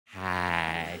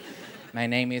My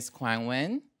name is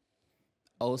Kuan-wen,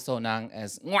 also known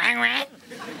as Wang.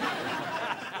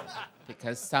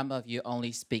 Because some of you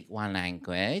only speak one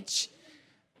language.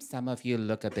 Some of you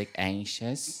look a bit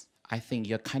anxious. I think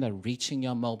you're kind of reaching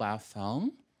your mobile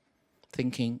phone,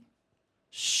 thinking,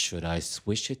 should I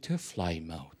switch it to flight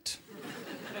mode?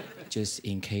 Just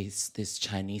in case this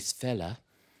Chinese fella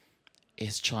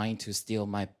is trying to steal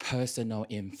my personal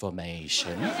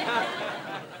information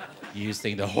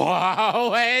using the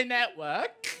Huawei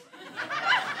network.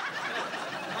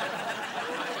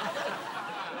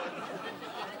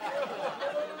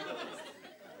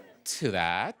 To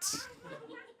that,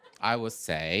 I would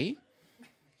say,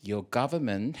 your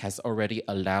government has already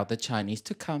allowed the Chinese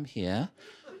to come here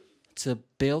to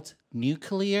build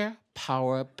nuclear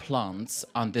power plants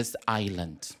on this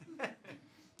island.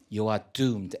 You are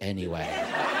doomed anyway.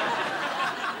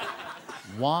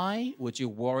 Why would you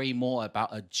worry more about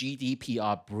a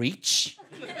GDPR breach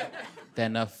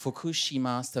than a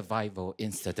Fukushima survival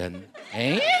incident,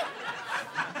 eh?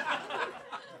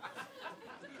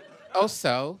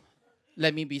 Also,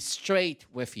 let me be straight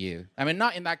with you. I mean,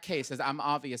 not in that case, as I'm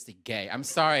obviously gay. I'm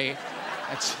sorry.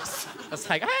 I was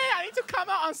like, hey, I need to come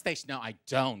out on stage. No, I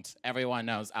don't. Everyone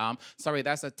knows. Sorry,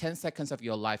 that's 10 seconds of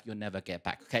your life you'll never get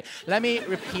back, okay? Let me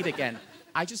repeat again.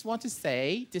 I just want to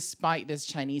say, despite this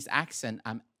Chinese accent,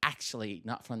 I'm actually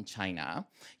not from China.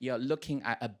 You're looking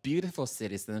at a beautiful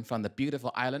citizen from the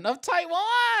beautiful island of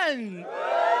Taiwan.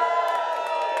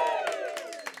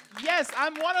 Yes,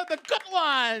 I'm one of the good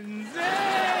ones.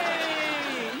 Hey!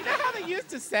 You know how they used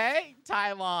to say?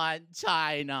 Taiwan,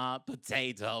 China,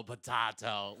 potato,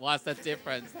 potato. What's the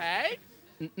difference, hey?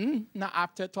 Not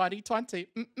after 2020.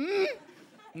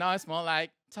 No, it's more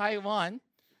like Taiwan,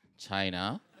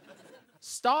 China,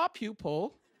 star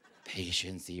pupil,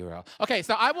 patient zero. Okay,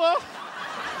 so I will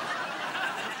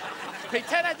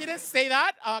pretend I didn't say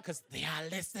that because they are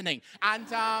listening. And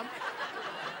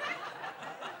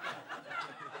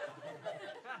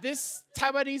this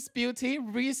Taiwanese beauty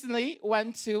recently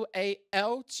went to a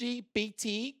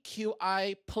LGBTQI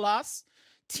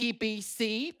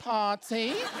TBC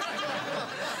party.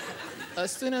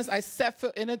 As soon as I set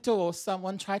foot in the door,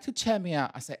 someone tried to cheer me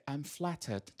out. I said, I'm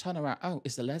flattered. Turn around. Oh,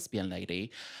 it's a lesbian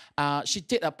lady. She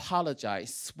did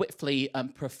apologize swiftly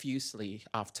and profusely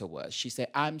afterwards. She said,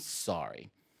 I'm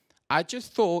sorry. I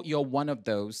just thought you're one of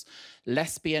those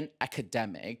lesbian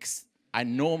academics I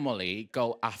normally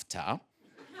go after.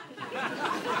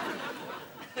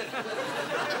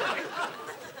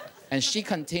 And she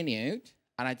continued,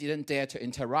 and I didn't dare to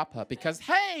interrupt her because,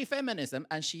 hey, feminism.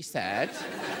 And she said,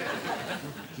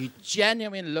 you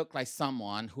genuinely look like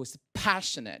someone who's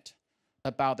passionate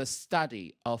about the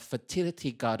study of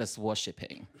fertility goddess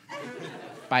worshipping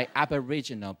by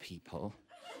Aboriginal people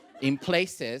in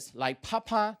places like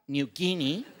Papua New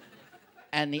Guinea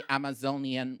and the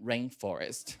Amazonian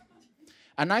rainforest.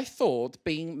 And I thought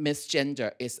being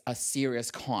misgender is a serious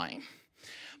crime.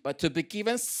 But to be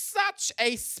given such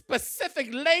a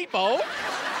specific label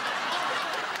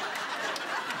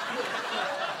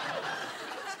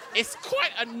is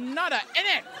quite another,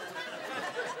 innit?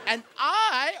 And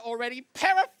I already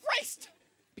paraphrased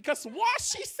because what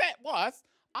she said was,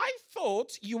 I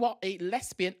thought you were a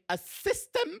lesbian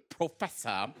assistant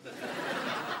professor.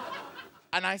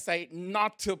 And I say,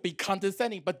 not to be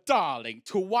condescending, but darling,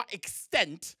 to what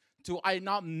extent do I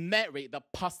not marry the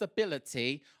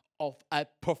possibility of a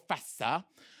professor?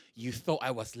 You thought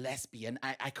I was lesbian.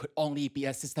 I could only be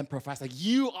assistant professor.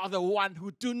 You are the one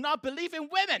who do not believe in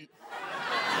women.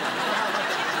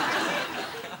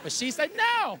 But she said,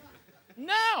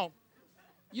 no,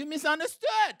 you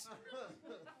misunderstood.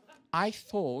 I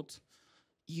thought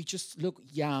you just look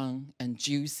young and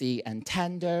juicy and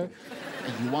tender,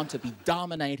 and you want to be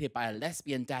dominated by a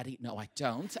lesbian daddy. No, I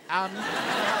don't. I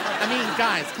mean,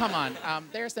 guys, come on.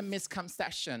 There's a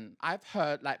misconception. I've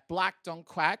heard, like, black don't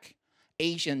quack,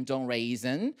 Asian don't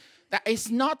raisin. That is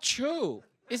not true.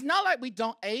 It's not like we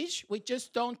don't age. We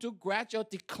just don't do gradual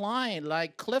decline,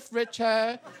 like Cliff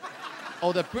Richard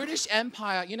or the British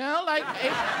Empire, you know? Like,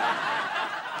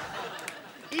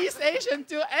 East Asian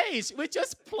do age. We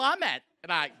just plummet.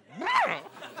 Like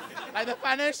the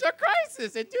financial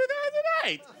crisis in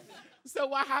 2008. So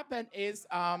what happened is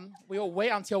we'll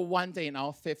wait until one day in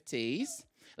our 50s.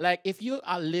 Like if you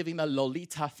are living the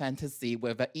Lolita fantasy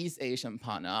with an East Asian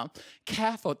partner,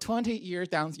 careful, 20 years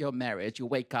down your marriage, you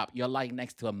wake up, you're lying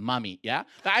next to a mummy, yeah?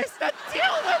 That is the deal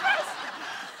with us.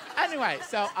 Anyway,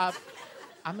 so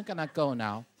I'm gonna go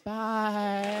now.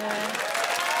 Bye.